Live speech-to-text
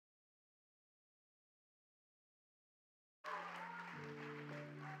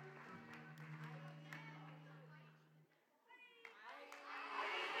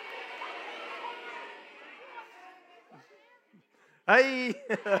Hey,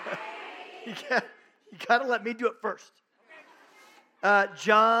 you got to let me do it first.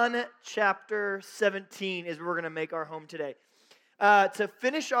 John chapter 17 is where we're going to make our home today. To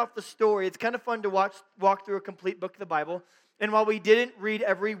finish off the story, it's kind of fun to walk through a complete book of the Bible. And while we didn't read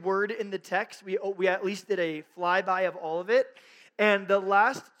every word in the text, we at least did a flyby of all of it. And the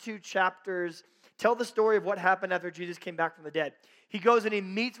last two chapters tell the story of what happened after Jesus came back from the dead. He goes and he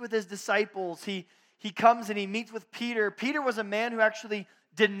meets with his disciples. He comes and he meets with Peter. Peter was a man who actually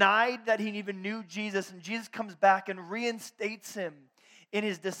denied that he even knew Jesus, and Jesus comes back and reinstates him in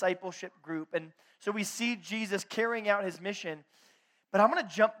his discipleship group. And so we see Jesus carrying out his mission. But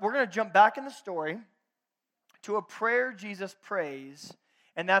we're going to jump back in the story to a prayer Jesus prays,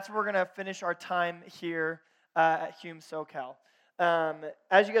 and that's where we're going to finish our time here at Hume SoCal.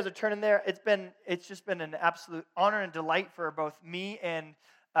 As you guys are turning there, it's just been an absolute honor and delight for both me and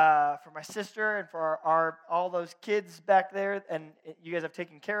for my sister and for all those kids back there, and you guys have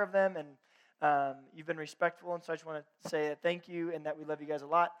taken care of them, and you've been respectful, and so I just want to say thank you and that we love you guys a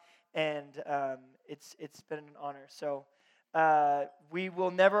lot, and it's been an honor. So we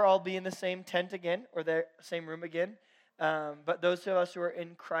will never all be in the same tent again or the same room again, but those of us who are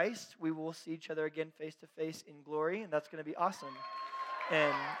in Christ, we will see each other again face to face in glory, and that's going to be awesome,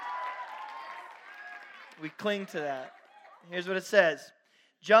 and we cling to that. Here's what it says.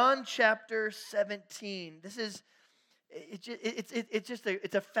 John chapter 17. It's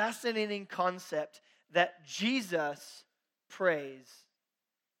a fascinating concept that Jesus prays.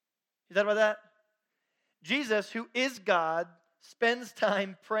 You thought about that? Jesus, who is God, spends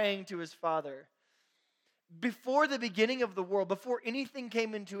time praying to his Father. Before the beginning of the world, before anything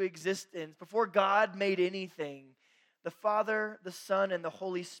came into existence, before God made anything, the Father, the Son, and the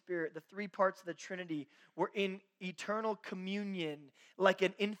Holy Spirit, the three parts of the Trinity, were in eternal communion, like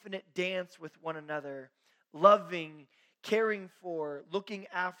an infinite dance with one another, loving, caring for, looking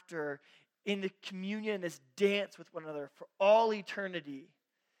after, in the communion, this dance with one another for all eternity.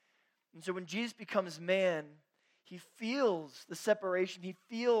 And so when Jesus becomes man, he feels the separation. He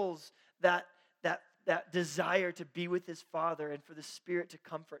feels that desire to be with his Father and for the Spirit to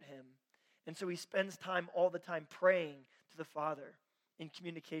comfort him. And so he spends time all the time praying to the Father in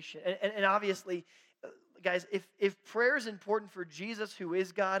communication. And obviously, guys, if prayer is important for Jesus, who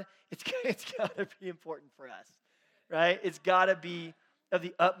is God, it's got to be important for us, right? It's got to be of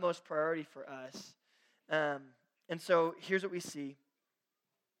the utmost priority for us. And so here's what we see.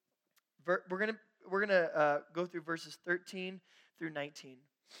 We're gonna go through verses 13 through 19.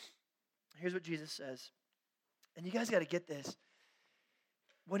 Here's what Jesus says, and you guys got to get this.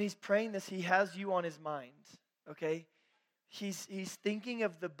 When he's praying this, he has you on his mind, okay? He's thinking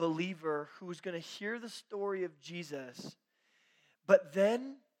of the believer who's going to hear the story of Jesus, but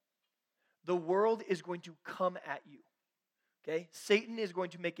then the world is going to come at you, okay? Satan is going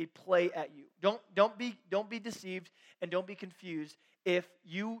to make a play at you. Don't be deceived and don't be confused if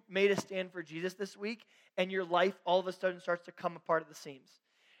you made a stand for Jesus this week and your life all of a sudden starts to come apart at the seams.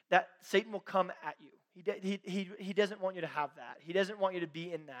 That Satan will come at you. He doesn't want you to have that. He doesn't want you to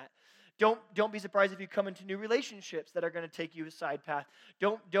be in that. Don't be surprised if you come into new relationships that are going to take you a side path.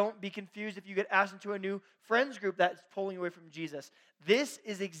 Don't be confused if you get asked into a new friends group that's pulling you away from Jesus. This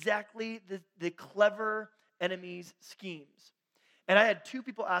is exactly the clever enemy's schemes. And I had two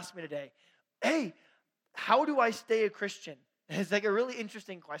people ask me today, hey, how do I stay a Christian? And it's like a really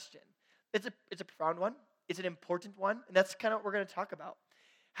interesting question. It's a profound one. It's an important one. And that's kind of what we're going to talk about.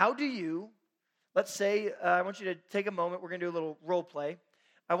 How do you, let's say, I want you to take a moment. We're going to do a little role play.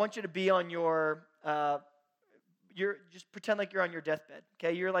 I want you to be on just pretend like you're on your deathbed,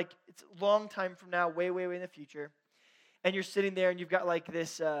 okay? You're like, it's a long time from now, way, way, way in the future. And you're sitting there and you've got like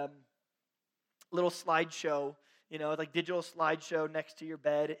this little slideshow, like digital slideshow next to your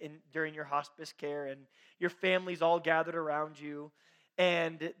bed during your hospice care. And your family's all gathered around you.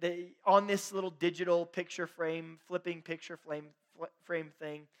 And on this little digital flipping picture frame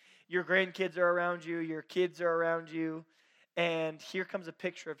thing, your grandkids are around you, your kids are around you, and here comes a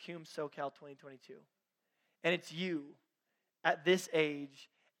picture of Hume SoCal 2022. And it's you at this age,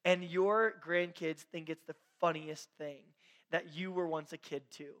 and your grandkids think it's the funniest thing that you were once a kid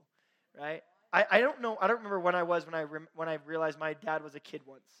too, right? I don't know. I don't remember when I realized my dad was a kid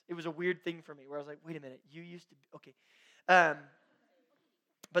once. It was a weird thing for me where I was like, wait a minute, you used to be, okay.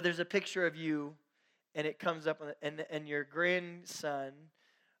 But there's a picture of you, and it comes up, and your grandson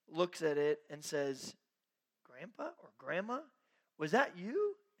looks at it and says, Grandpa or Grandma, was that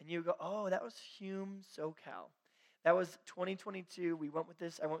you? And you go, oh, that was Hume SoCal. That was 2022. I went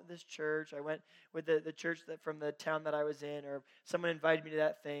with this church. I went with the church from the town that I was in, or someone invited me to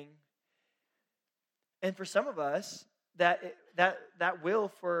that thing. And for some of us, that will,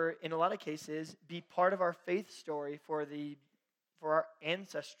 for in a lot of cases, be part of our faith story for our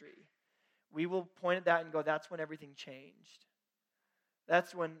ancestry. We will point at that and go, that's when everything changed.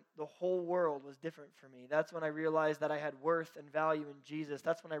 That's when the whole world was different for me. That's when I realized that I had worth and value in Jesus.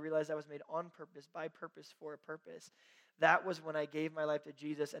 That's when I realized I was made on purpose, by purpose, for a purpose. That was when I gave my life to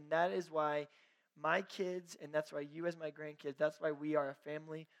Jesus. And that is why my kids, and that's why you as my grandkids, that's why we are a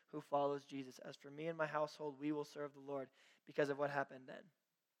family who follows Jesus. As for me and my household, we will serve the Lord because of what happened then.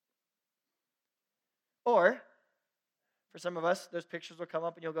 Or, for some of us, those pictures will come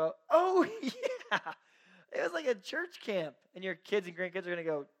up and you'll go, oh, yeah. It was like a church camp. And your kids and grandkids are going to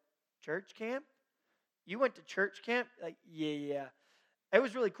go, church camp? You went to church camp? Like, yeah. It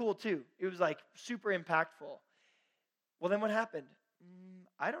was really cool, too. It was, like, super impactful. Well, then what happened?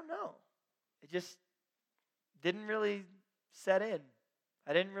 I don't know. It just didn't really set in.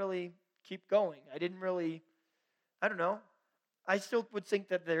 I didn't really keep going. I don't know. I still would think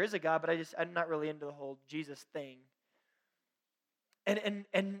that there is a God, but I'm not really into the whole Jesus thing. And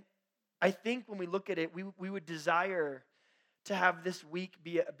I think when we look at it, we would desire to have this week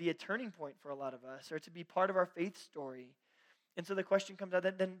be a turning point for a lot of us, or to be part of our faith story. And so the question comes out,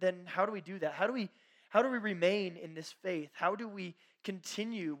 then how do we do that? How do we remain in this faith? How do we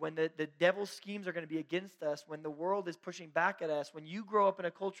continue when the devil's schemes are going to be against us, when the world is pushing back at us, when you grow up in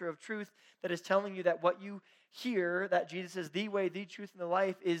a culture of truth that is telling you that what you hear, that Jesus is the way, the truth, and the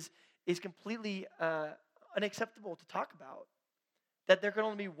life, is completely unacceptable to talk about? That there can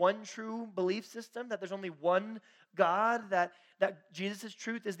only be one true belief system, that there's only one God, that Jesus'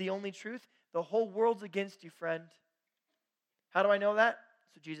 truth is the only truth. The whole world's against you, friend. How do I know that?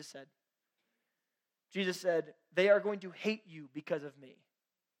 That's what Jesus said. Jesus said, they are going to hate you because of me.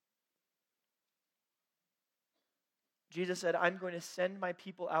 Jesus said, I'm going to send my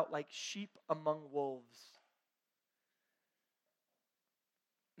people out like sheep among wolves.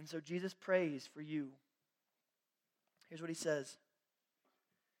 And so Jesus prays for you. Here's what he says.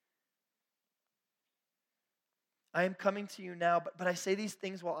 I am coming to you now, but I say these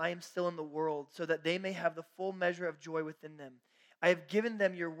things while I am still in the world, so that they may have the full measure of joy within them. I have given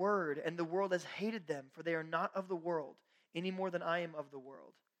them your word, and the world has hated them, for they are not of the world, any more than I am of the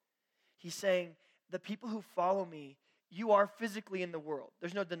world. He's saying, the people who follow me, you are physically in the world.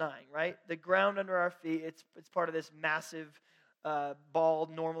 There's no denying, right? The ground under our feet, it's part of this massive ball,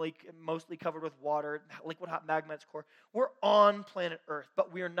 normally mostly covered with water, liquid hot magma at its core. We're on planet Earth,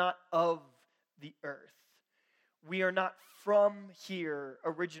 but we are not of the earth. We are not from here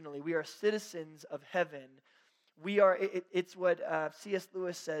originally. We are citizens of heaven. It's what C.S.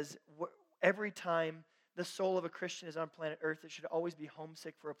 Lewis says, every time the soul of a Christian is on planet Earth, it should always be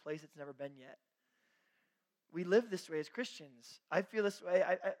homesick for a place it's never been yet. We live this way as Christians. I feel this way.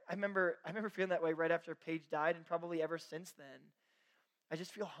 I remember feeling that way right after Paige died, and probably ever since then. I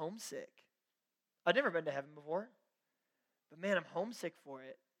just feel homesick. I've never been to heaven before, but man, I'm homesick for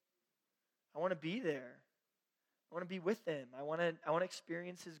it. I want to be there. I want to be with him. I want to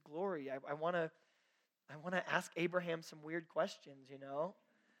experience his glory. I want to ask Abraham some weird questions,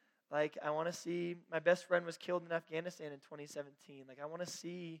 Like, I want to see, my best friend was killed in Afghanistan in 2017. Like,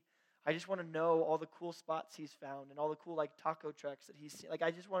 I just want to know all the cool spots he's found and all the cool, taco trucks that he's seen. Like,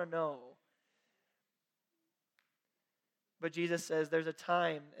 I just want to know. But Jesus says there's a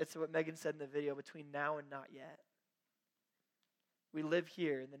time, it's what Megan said in the video, between now and not yet. We live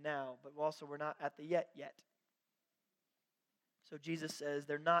here in the now, but also we're not at the yet. So Jesus says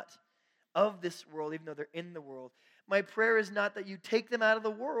they're not of this world, even though they're in the world. My prayer is not that you take them out of the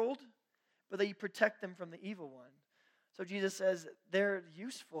world, but that you protect them from the evil one. So Jesus says they're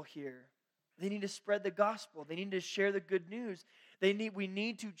useful here. They need to spread the gospel. They need to share the good news. We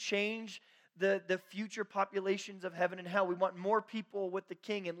need to change the future populations of heaven and hell. We want more people with the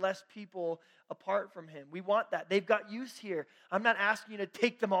king and less people apart from him. We want that. They've got use here. I'm not asking you to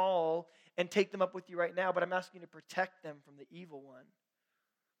take them all and take them up with you right now, but I'm asking you to protect them from the evil one.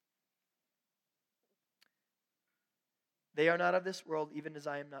 They are not of this world, even as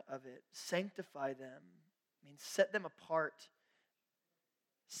I am not of it. Sanctify them. Set them apart.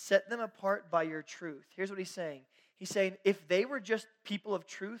 Set them apart by your truth. Here's what he's saying. He's saying if they were just people of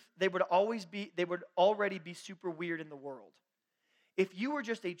truth, they would already be super weird in the world. If you were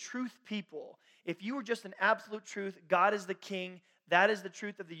just a truth people, if you were just an absolute truth, God is the king, that is the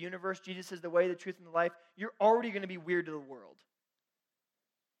truth of the universe, Jesus is the way, the truth, and the life, you're already going to be weird to the world.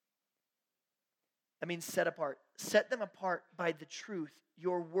 Set apart. Set them apart by the truth.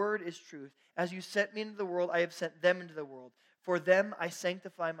 Your word is truth. As you sent me into the world, I have sent them into the world. For them I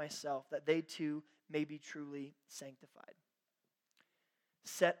sanctify myself, that they too may be truly sanctified.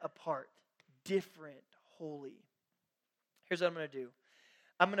 Set apart, different, holy. Here's what I'm going to do.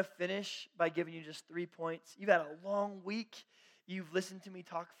 I'm going to finish by giving you just 3 points. You've had a long week. You've listened to me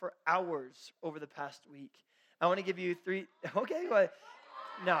talk for hours over the past week. I want to give you 3. Okay, go ahead.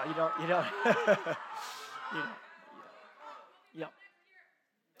 No, you don't. You don't. You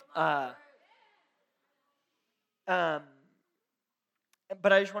don't.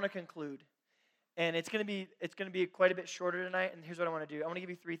 But I just want to conclude, and it's going to be quite a bit shorter tonight. And here's what I want to do. I want to give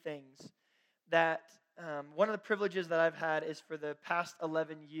you 3 things that. One of the privileges that I've had is for the past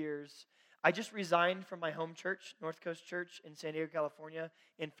 11 years, I just resigned from my home church, North Coast Church in San Diego, California,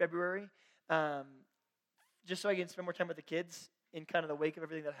 in February, just so I can spend more time with the kids in kind of the wake of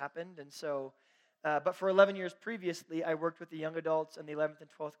everything that happened. And so, but for 11 years previously, I worked with the young adults and the 11th and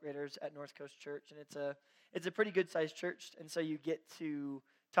 12th graders at North Coast Church, and it's a pretty good-sized church, and so you get to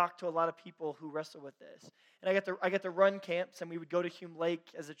talk to a lot of people who wrestle with this. And I get to run camps, and we would go to Hume Lake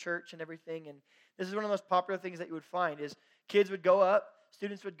as a church and everything. And this is one of the most popular things that you would find is kids would go up,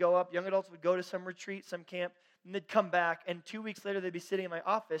 students would go up, young adults would go to some retreat, some camp, and they'd come back, and 2 weeks later they'd be sitting in my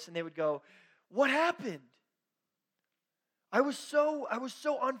office, and they would go, "What happened? I was so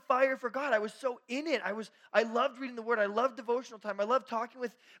on fire for God. I was so in it. I loved reading the Word. I loved devotional time. I loved talking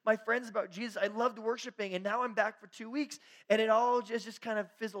with my friends about Jesus. I loved worshiping. And now I'm back for 2 weeks, and it all just kind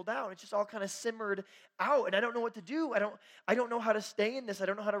of fizzled out. It's just all kind of simmered out, and I don't know what to do. I don't know how to stay in this. I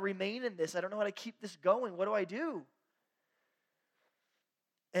don't know how to remain in this. I don't know how to keep this going. What do I do?"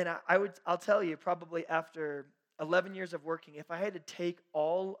 And I'll tell you, probably after 11 years of working, if I had to take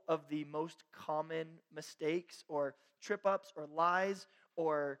all of the most common mistakes or trip-ups or lies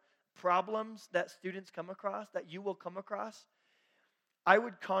or problems that students come across, that you will come across, I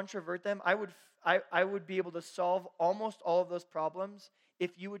would controvert them. I would be able to solve almost all of those problems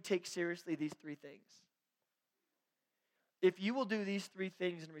if you would take seriously these 3 things. If you will do these 3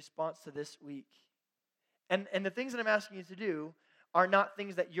 things in response to this week, and the things that I'm asking you to do are not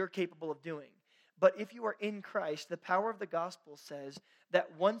things that you're capable of doing. But if you are in Christ, the power of the gospel says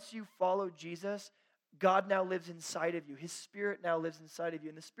that once you follow Jesus, God now lives inside of you. His Spirit now lives inside of you.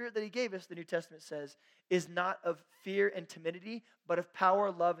 And the Spirit that He gave us, the New Testament says, is not of fear and timidity, but of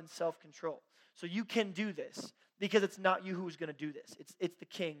power, love, and self-control. So you can do this because it's not you who's going to do this. It's the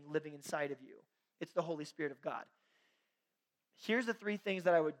King living inside of you. It's the Holy Spirit of God. Here's the 3 things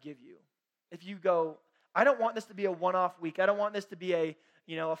that I would give you. If you go, I don't want this to be a one-off week. I don't want this to be a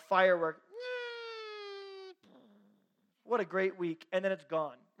firework. What a great week, and then it's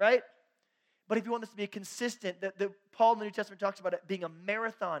gone, right? But if you want this to be a consistent, Paul in the New Testament talks about it being a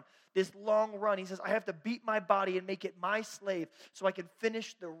marathon, this long run. He says, I have to beat my body and make it my slave so I can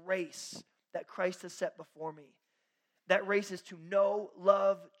finish the race that Christ has set before me. That race is to know,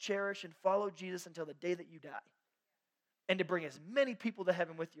 love, cherish, and follow Jesus until the day that you die. And to bring as many people to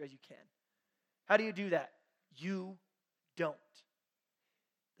heaven with you as you can. How do you do that? You don't.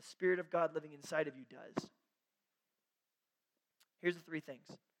 The Spirit of God living inside of you does. Here's the 3 things.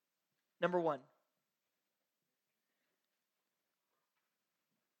 Number 1.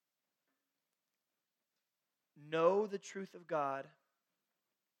 Know the truth of God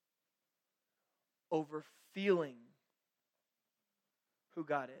over feeling who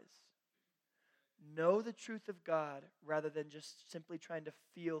God is. Know the truth of God rather than just simply trying to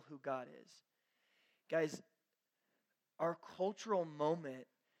feel who God is. Guys, our cultural moment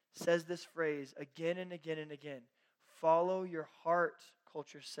says this phrase again and again and again. Follow your heart,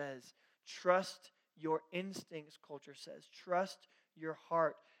 culture says. Trust your instincts, culture says. Trust your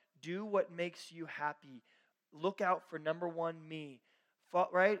heart. Do what makes you happy. Look out for number 1, me.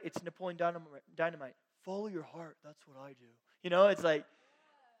 Right? It's Napoleon Dynamite. Follow your heart. That's what I do. It's like,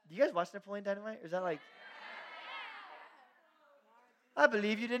 do you guys watch Napoleon Dynamite? Or is that like... I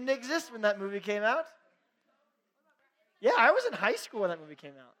believe you didn't exist when that movie came out. Yeah, I was in high school when that movie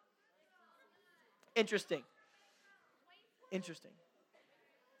came out. Interesting.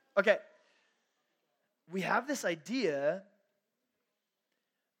 Okay. We have this idea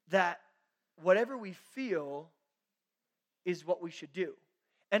that whatever we feel is what we should do.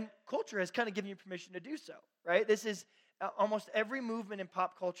 And culture has kind of given you permission to do so, right? This is almost every movement in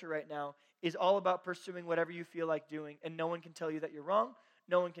pop culture right now is all about pursuing whatever you feel like doing, and no one can tell you that you're wrong.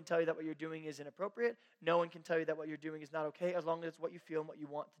 No one can tell you that what you're doing is inappropriate. No one can tell you that what you're doing is not okay as long as it's what you feel and what you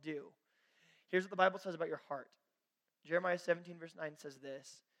want to do. Here's what the Bible says about your heart. Jeremiah 17 verse 9 says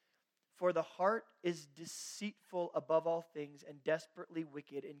this, "For the heart is deceitful above all things and desperately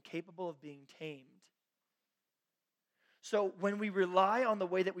wicked, incapable of being tamed." So when we rely on the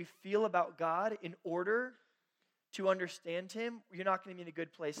way that we feel about God in order to understand Him, you're not going to be in a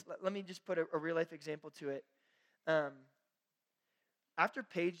good place. Let me just put a real-life example to it. After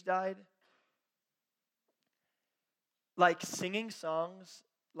Paige died, like singing songs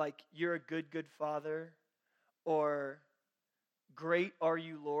like "You're a good, good Father" or "Great Are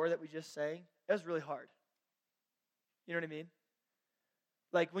You, Lord" that we just sang, it was really hard. You know what I mean?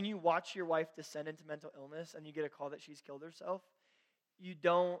 Like when you watch your wife descend into mental illness and you get a call that she's killed herself,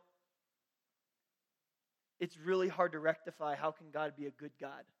 it's really hard to rectify how can God be a good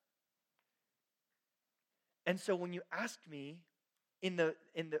God. And so when you asked me in the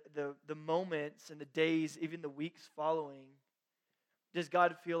moments and the days, even the weeks following, does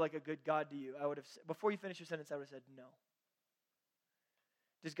God feel like a good God to you? I would have said, before you finish your sentence, I would have said no.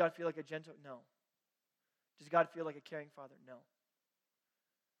 Does God feel like a gentle? No. Does God feel like a caring father? No.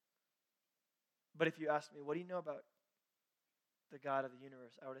 But if you asked me, what do you know about the God of the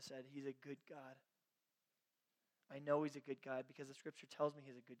universe? I would have said, he's a good God. I know he's a good God because the scripture tells me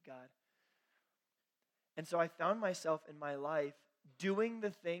he's a good God. And so I found myself in my life doing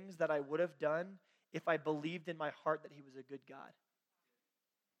the things that I would have done if I believed in my heart that he was a good God.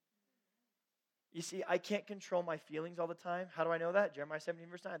 You see, I can't control my feelings all the time. How do I know that? Jeremiah 17,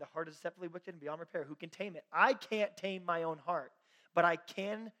 verse 9, the heart is deceptively wicked and beyond repair. Who can tame it? I can't tame my own heart, but I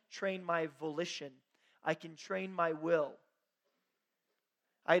can train my volition. I can train my will.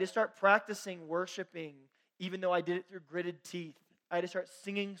 I had to start practicing worshiping, even though I did it through gritted teeth. I had to start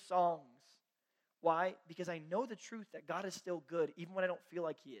singing songs. Why? Because I know the truth that God is still good, even when I don't feel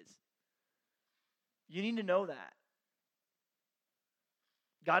like he is. You need to know that.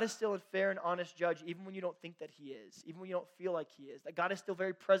 God is still a fair and honest judge, even when you don't think that he is, even when you don't feel like he is. That God is still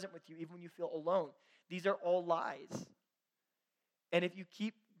very present with you, even when you feel alone. These are all lies. And if you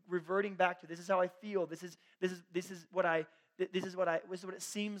keep reverting back to this is how I feel, this is what it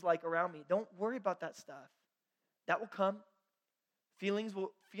seems like around me, don't worry about that stuff. That will come. Feelings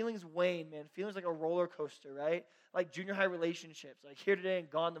wane, man. Feelings like a roller coaster, right? Like junior high relationships, like here today and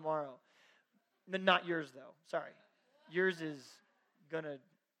gone tomorrow. Not yours though. Sorry, yours is gonna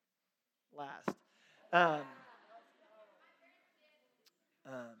last.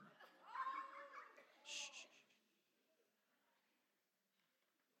 Shh.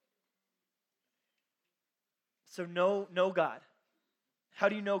 So know God. How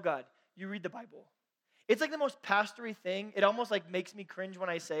do you know God? You read the Bible. It's like the most pastory thing. It almost like makes me cringe when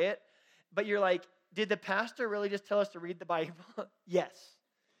I say it. But you're like, did the pastor really just tell us to read the Bible? Yes.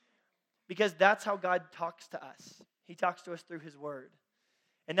 Because that's how God talks to us. He talks to us through his word.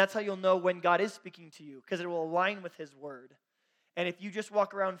 And that's how you'll know when God is speaking to you, because it will align with his word. And if you just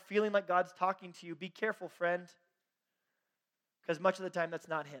walk around feeling like God's talking to you, be careful, friend. Because much of the time, that's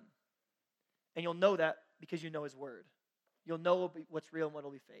not him. And you'll know that because you know his word. You'll know what's real and what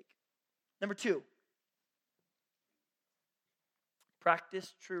will be fake. Number 2,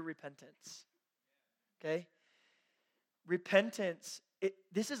 practice true repentance. Okay? Repentance,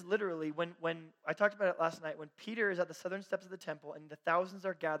 this is literally, when I talked about it last night, when Peter is at the southern steps of the temple and the thousands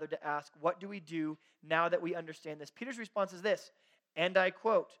are gathered to ask, what do we do now that we understand this? Peter's response is this, and I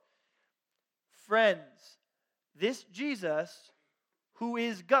quote, "Friends, this Jesus, who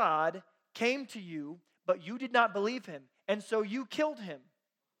is God, came to you, but you did not believe him, and so you killed him."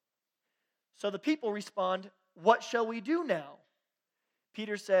 So the people respond, "What shall we do now?"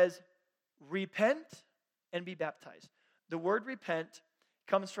 Peter says, "Repent and be baptized." The word repent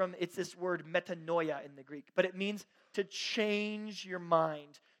comes from, it's this word metanoia in the Greek, but it means to change your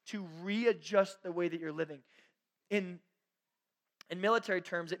mind, to readjust the way that you're living. In military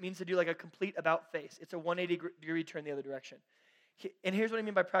terms, it means to do like a complete about face. It's a 180-degree turn the other direction. And here's what I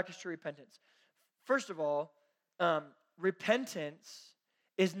mean by practice true repentance. First of all, repentance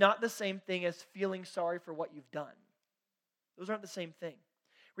is not the same thing as feeling sorry for what you've done. Those aren't the same thing.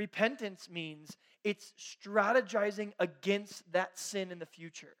 Repentance means it's strategizing against that sin in the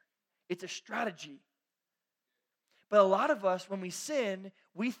future. It's a strategy. But a lot of us, when we sin,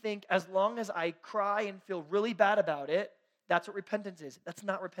 we think as long as I cry and feel really bad about it, that's what repentance is. That's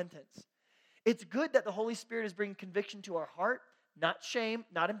not repentance. It's good that the Holy Spirit is bringing conviction to our heart, not shame,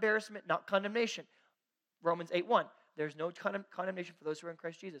 not embarrassment, not condemnation. Romans 8:1, there's no condemnation for those who are in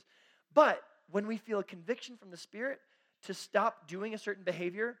Christ Jesus. But when we feel a conviction from the Spirit to stop doing a certain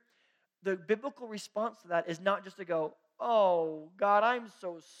behavior, the biblical response to that is not just to go, "Oh, God, I'm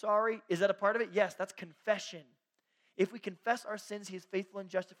so sorry." Is that a part of it? Yes, that's confession. If we confess our sins, he is faithful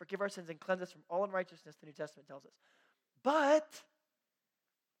and just to forgive our sins and cleanse us from all unrighteousness, the New Testament tells us. But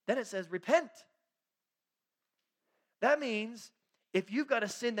then it says, repent. That means if you've got a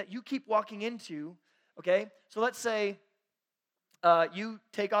sin that you keep walking into, okay, so let's say you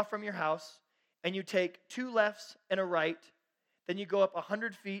take off from your house and you take 2 lefts and a right, then you go up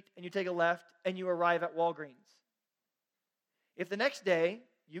 100 feet and you take a left and you arrive at Walgreens. If the next day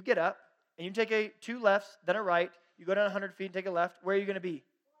you get up and you take 2 lefts, then a right, You go down 100 feet and take a left. Where are you going to be?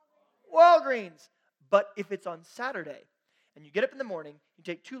 Walgreens. But if it's on Saturday and you get up in the morning, you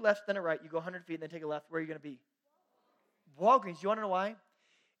take 2 lefts, then a right, you go 100 feet and then take a left, where are you going to be? Walgreens. You want to know why?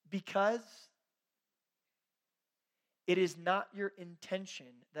 Because it is not your intention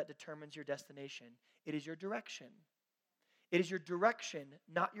that determines your destination. It is your direction. It is your direction,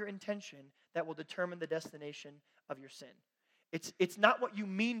 not your intention, that will determine the destination of your sin. It's not what you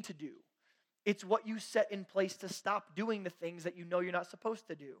mean to do. It's what you set in place to stop doing the things that you know you're not supposed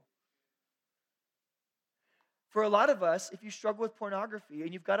to do. For a lot of us, if you struggle with pornography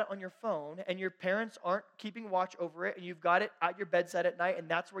and you've got it on your phone and your parents aren't keeping watch over it and you've got it at your bedside at night and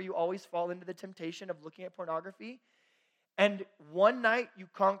that's where you always fall into the temptation of looking at pornography, and one night you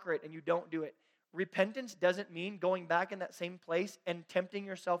conquer it and you don't do it. Repentance doesn't mean going back in that same place and tempting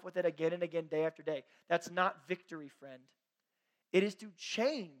yourself with it again and again, day after day. That's not victory, friend. It is to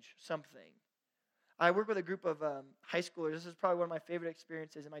change something. I work with a group of high schoolers. This is probably one of my favorite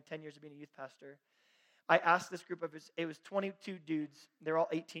experiences in my 10 years of being a youth pastor. I asked this group of, it was 22 dudes. They're all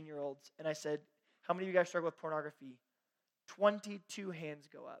 18-year-olds. And I said, how many of you guys struggle with pornography? 22 hands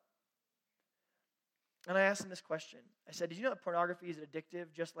go up. And I asked them this question. I said, did you know that pornography is addictive,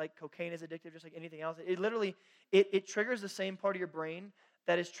 just like cocaine is addictive, just like anything else? It literally, it triggers the same part of your brain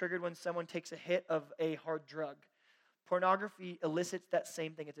that is triggered when someone takes a hit of a hard drug. Pornography elicits that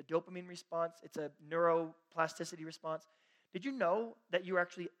same thing. It's a dopamine response. It's a neuroplasticity response. Did you know that you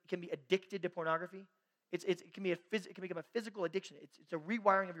actually can be addicted to pornography? It can become a physical addiction. It's a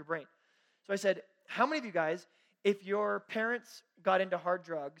rewiring of your brain. So I said, how many of you guys, if your parents got into hard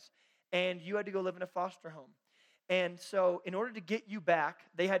drugs and you had to go live in a foster home, and so in order to get you back,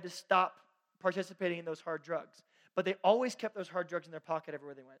 they had to stop participating in those hard drugs, but they always kept those hard drugs in their pocket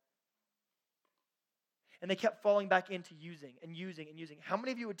everywhere they went. And they kept falling back into using and using and using. How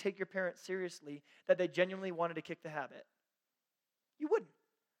many of you would take your parents seriously that they genuinely wanted to kick the habit? You wouldn't.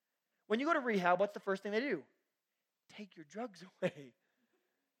 When you go to rehab, what's the first thing they do? Take your drugs away.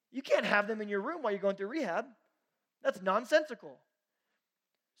 You can't have them in your room while you're going through rehab. That's nonsensical.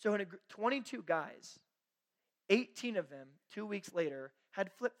 So in 22 guys, 18 of them, 2 weeks later,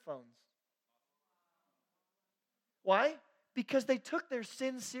 had flip phones. Why? Because they took their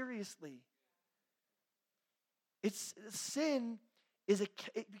sin seriously. Sin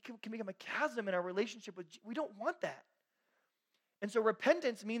can become a chasm in our relationship with Jesus. We don't want that. And so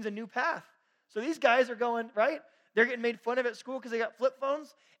repentance means a new path. So these guys are going, right? They're getting made fun of at school because they got flip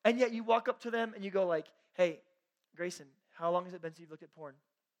phones, and yet you walk up to them and you go like, hey, Grayson, how long has it been since you've looked at porn?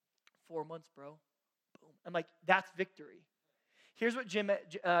 4 months, bro. Boom. I'm like, that's victory. Here's what Jim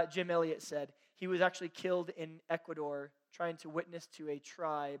Elliot said. He was actually killed in Ecuador trying to witness to a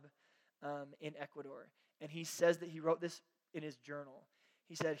tribe in Ecuador. And he says that he wrote this in his journal.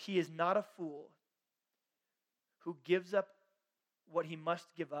 He said, he is not a fool who gives up what he must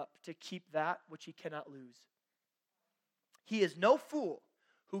give up to keep that which he cannot lose. He is no fool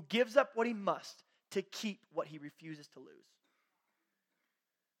who gives up what he must to keep what he refuses to lose.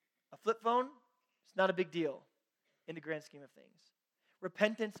 A flip phone, it's not a big deal in the grand scheme of things.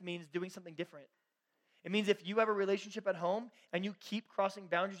 Repentance means doing something different. It means if you have a relationship at home and you keep crossing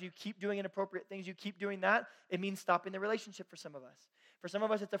boundaries, you keep doing inappropriate things, you keep doing that, it means stopping the relationship for some of us. For some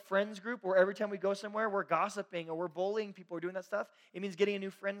of us, it's a friends group where every time we go somewhere, we're gossiping or we're bullying people or doing that stuff. It means getting a new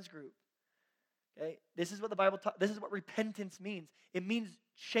friends group. Okay? This is what the Bible this is what repentance means. It means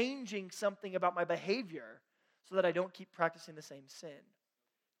changing something about my behavior so that I don't keep practicing the same sin.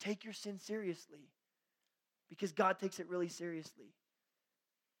 Take your sin seriously because God takes it really seriously.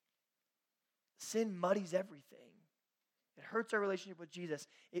 Sin muddies everything. It hurts our relationship with Jesus.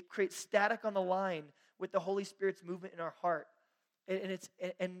 It creates static on the line with the Holy Spirit's movement in our heart.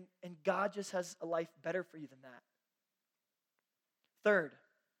 And God just has a life better for you than that. Third,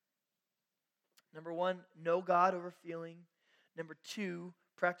 number 1, know God over feeling. Number 2,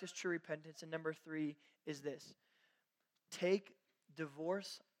 practice true repentance. And number 3 is this. Take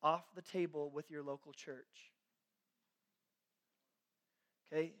divorce off the table with your local church.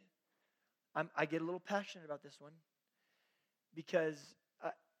 Okay? I get a little passionate about this one because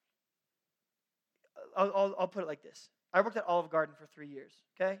I'll put it like this. I worked at Olive Garden for 3 years,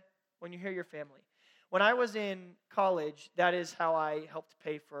 okay? When you hear your family. When I was in college, that is how I helped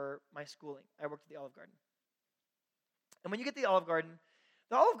pay for my schooling. I worked at the Olive Garden. And when you get the Olive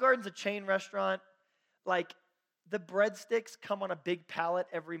Garden's a chain restaurant. Like, the breadsticks come on a big pallet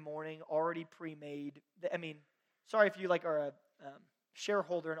every morning, already pre-made. I mean, sorry if you are a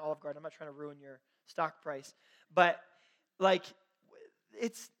shareholder in Olive Garden. I'm not trying to ruin your stock price. But,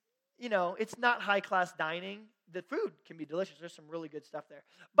 it's not high-class dining. The food can be delicious. There's some really good stuff there.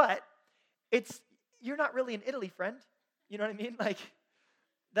 But you're not really in Italy, friend. You know what I mean? Like,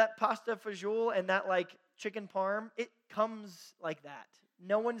 that pasta fagioli and that, like, chicken parm, it comes like that.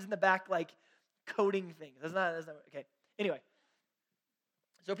 No one's in the back, like, coding things. That's not okay. Anyway,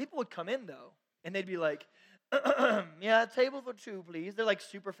 so people would come in, though, and they'd be like, yeah, a table for two, please. They're, like,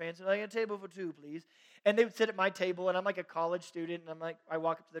 super fancy. Like, a table for two, please. And they would sit at my table, and I'm, like, a college student, and I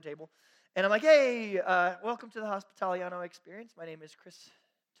walk up to their table, and I'm like, hey, welcome to the Hospitaliano experience. My name is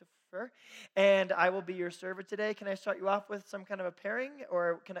Christopher, and I will be your server today. Can I start you off with some kind of a pairing,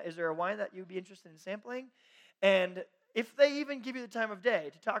 or is there a wine that you'd be interested in sampling? And if they even give you the time of day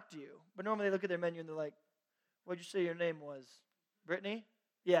to talk to you, but normally they look at their menu and they're like, what'd you say your name was? Brittany?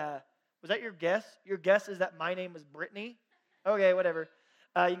 Yeah. Was that your guess? Your guess is that my name was Brittany? Okay, whatever.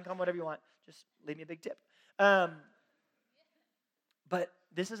 You can call me whatever you want. Just leave me a big tip. But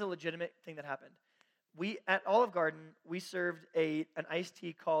this is a legitimate thing that happened. At Olive Garden, we served an iced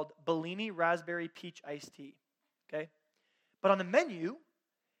tea called Bellini Raspberry Peach Iced Tea. Okay? But on the menu,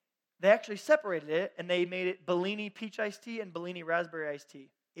 they actually separated it, and they made it Bellini Peach Iced Tea and Bellini Raspberry Iced Tea.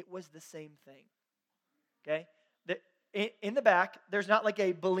 It was the same thing. Okay? In the back, there's not like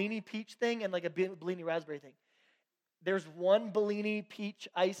a Bellini Peach thing and like a Bellini Raspberry thing. There's one Bellini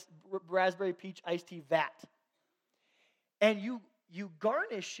Raspberry Peach Iced Tea vat. And you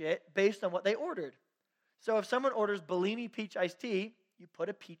garnish it based on what they ordered. So if someone orders Bellini Peach Iced Tea, you put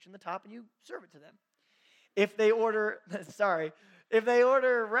a peach in the top and you serve it to them. If they order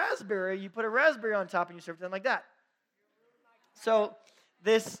raspberry, you put a raspberry on top and you serve it to them like that. So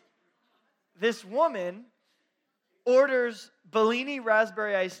this woman orders Bellini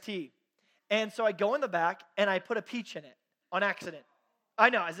Raspberry Iced Tea. And so I go in the back and I put a peach in it on accident. I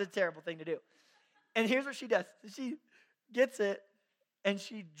know, it's a terrible thing to do. And here's what she does. She gets it and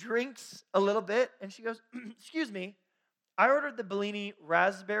she drinks a little bit and she goes, excuse me, I ordered the Bellini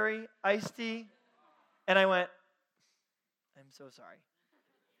Raspberry Iced Tea. And I went, I'm so sorry.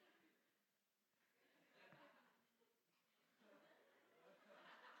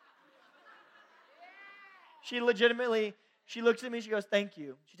 She looks at me, she goes, thank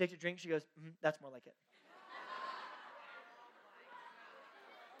you. She takes a drink, she goes, that's more like it.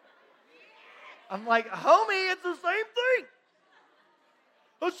 I'm like, homie, it's the same thing.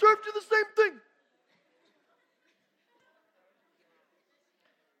 I served you the same thing.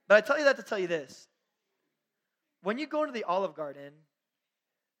 But I tell you that to tell you this. When you go into the Olive Garden,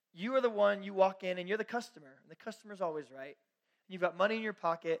 you are the one, you walk in and you're the customer. And the customer's always right. And you've got money in your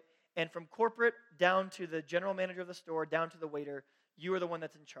pocket. And from corporate down to the general manager of the store, down to the waiter, you are the one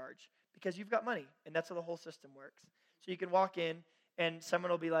that's in charge. Because you've got money. And that's how the whole system works. So you can walk in and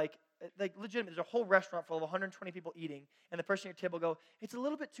someone will be like legitimate, there's a whole restaurant full of 120 people eating. And the person at your table will go, it's a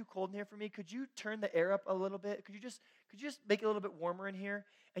little bit too cold in here for me. Could you turn the air up a little bit? Could you just make it a little bit warmer in here?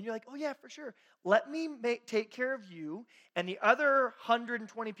 And you're like, oh yeah, for sure. Let me take care of you. And the other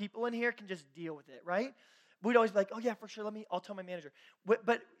 120 people in here can just deal with it, right? We'd always be like, oh yeah, for sure. I'll tell my manager.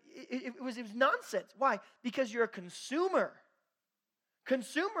 But it was nonsense. Why? Because you're a consumer.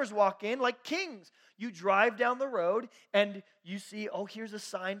 Consumers walk in like kings. You drive down the road and you see, oh, here's a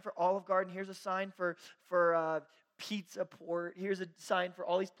sign for Olive Garden. Here's a sign for Pizza Port. Here's a sign for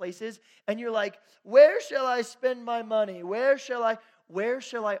all these places. And you're like, where shall I spend my money? Where shall I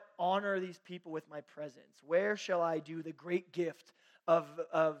honor these people with my presence? Where shall I do the great gift of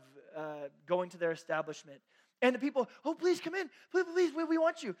going to their establishment? And the people, oh, please come in. Please, we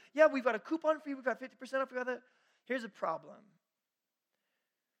want you. Yeah, we've got a coupon for you. We've got 50% off. We got that. Here's a problem.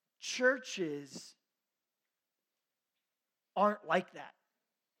 Churches aren't like that.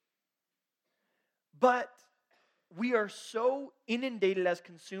 But we are so inundated as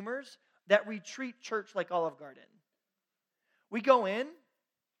consumers that we treat church like Olive Garden. We go in,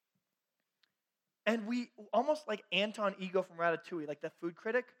 and we, almost like Anton Ego from Ratatouille, like the food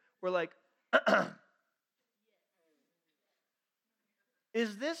critic, we're like,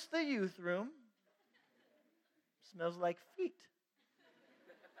 is this the youth room? Smells like feet.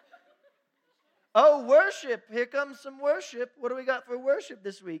 Oh, worship. Here comes some worship. What do we got for worship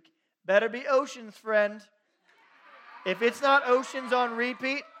this week? Better be Oceans, friend. If it's not Oceans on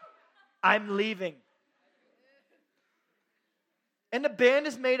repeat, I'm leaving. And the band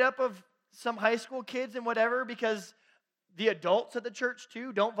is made up of some high school kids and whatever, because the adults at the church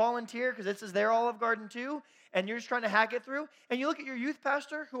too don't volunteer because this is their Olive Garden too, and you're just trying to hack it through. And you look at your youth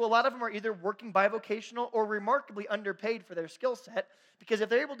pastor, who a lot of them are either working bivocational or remarkably underpaid for their skill set, because if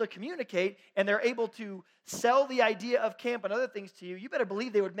they're able to communicate and they're able to sell the idea of camp and other things to you, you better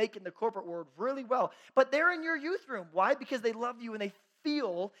believe they would make it in the corporate world really well. But they're in your youth room. Why? Because they love you and they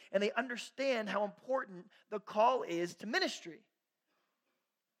feel and they understand how important the call is to ministry.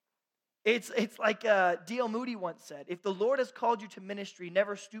 It's like D.L. Moody once said, if the Lord has called you to ministry,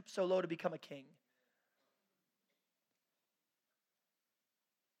 never stoop so low to become a king.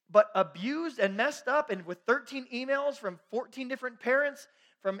 But abused and messed up and with 13 emails from 14 different parents,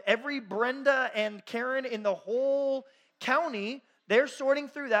 from every Brenda and Karen in the whole county, they're sorting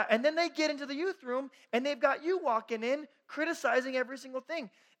through that. And then they get into the youth room and they've got you walking in criticizing every single thing.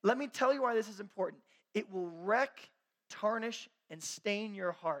 Let me tell you why this is important. It will wreck, tarnish, and stain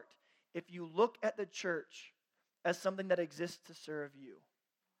your heart if you look at the church as something that exists to serve you.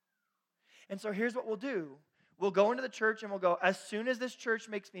 And so here's what we'll do. We'll go into the church and we'll go, as soon as this church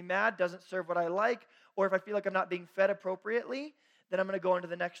makes me mad, doesn't serve what I like, or if I feel like I'm not being fed appropriately, then I'm going to go into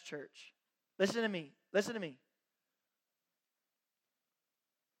the next church. Listen to me. Listen to me.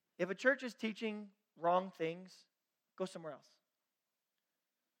 If a church is teaching wrong things, go somewhere else.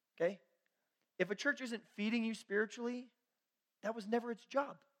 Okay? If a church isn't feeding you spiritually, that was never its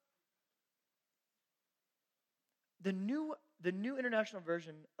job. The New International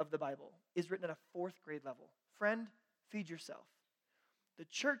Version of the Bible is written at a 4th grade level. Friend, feed yourself. The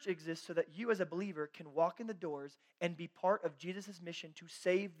church exists so that you as a believer can walk in the doors and be part of Jesus' mission to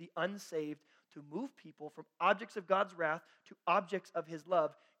save the unsaved, to move people from objects of God's wrath to objects of his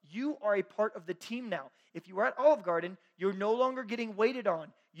love. You are a part of the team now. If you are at Olive Garden, you're no longer getting waited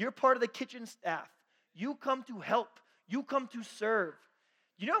on. You're part of the kitchen staff. You come to help. You come to serve.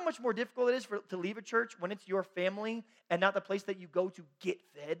 You know how much more difficult it is to leave a church when it's your family and not the place that you go to get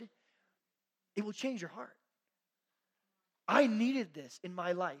fed? It will change your heart. I needed this in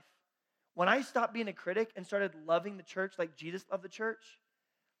my life. When I stopped being a critic and started loving the church like Jesus loved the church,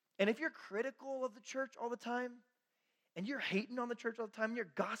 and if you're critical of the church all the time, and you're hating on the church all the time, and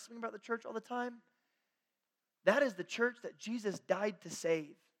you're gossiping about the church all the time, that is the church that Jesus died to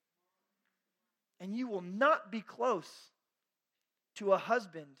save. And you will not be close to a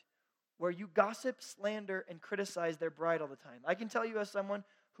husband where you gossip, slander, and criticize their bride all the time. I can tell you as someone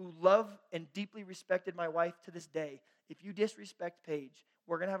who loved and deeply respected my wife to this day, if you disrespect Paige,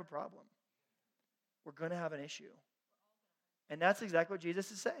 we're going to have a problem. We're going to have an issue. And that's exactly what Jesus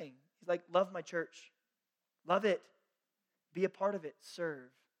is saying. He's like, love my church. Love it. Be a part of it. Serve.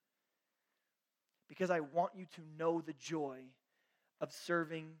 Because I want you to know the joy of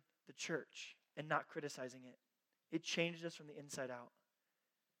serving the church and not criticizing it. It changes us from the inside out.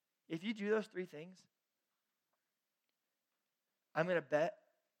 If you do those 3 things, I'm going to bet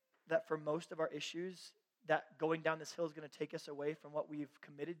that for most of our issues, that going down this hill is going to take us away from what we've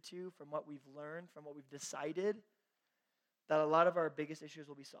committed to, from what we've learned, from what we've decided, that a lot of our biggest issues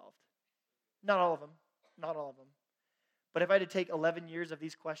will be solved. Not all of them. Not all of them. But if I had to take 11 years of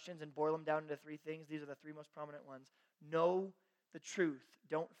these questions and boil them down into 3 things, these are the 3 most prominent ones. Know the truth.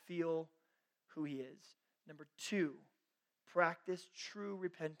 Don't feel who he is. Number 2, practice true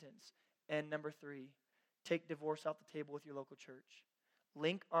repentance. And number 3, take divorce off the table with your local church.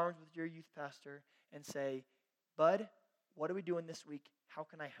 Link arms with your youth pastor and say, Bud, what are we doing this week? How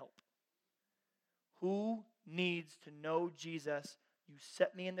can I help? Who needs to know Jesus? You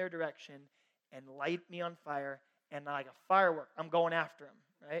set me in their direction and light me on fire, and like a firework, I'm going after him,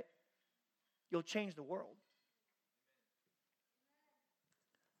 right? You'll change the world.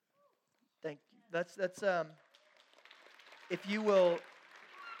 Thank you. That's if you will,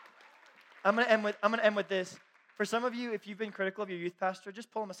 I'm gonna end with this. For some of you, if you've been critical of your youth pastor, just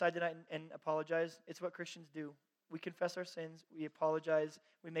pull them aside tonight and apologize. It's what Christians do. We confess our sins, we apologize,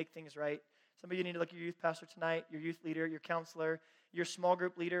 we make things right. Some of you need to look at your youth pastor tonight, your youth leader, your counselor, your small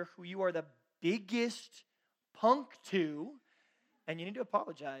group leader, who you are the biggest punk to, and you need to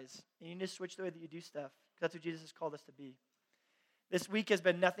apologize. And you need to switch the way that you do stuff. That's what Jesus has called us to be. This week has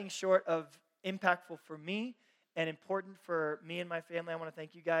been nothing short of impactful for me and important for me and my family. I want to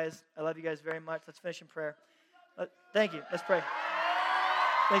thank you guys. I love you guys very much. Let's finish in prayer. Thank you. Let's pray.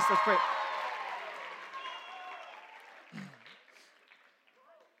 Thanks. Let's pray.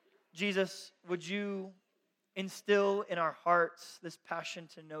 Jesus, would you instill in our hearts this passion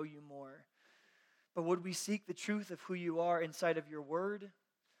to know you more? But would we seek the truth of who you are inside of your word?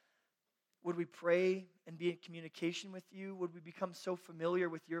 Would we pray and be in communication with you? Would we become so familiar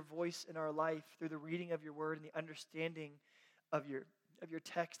with your voice in our life through the reading of your word and the understanding of your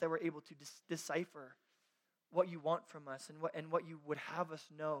text that we're able to decipher what you want from us and what you would have us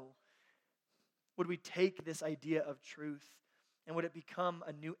know? Would we take this idea of truth and would it become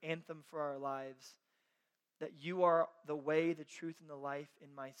a new anthem for our lives? That you are the way, the truth, and the life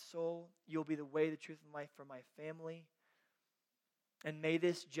in my soul. You'll be the way, the truth, and life for my family. And may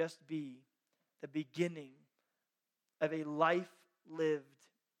this just be the beginning of a life lived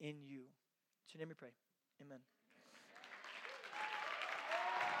in you. In your name we pray. Amen.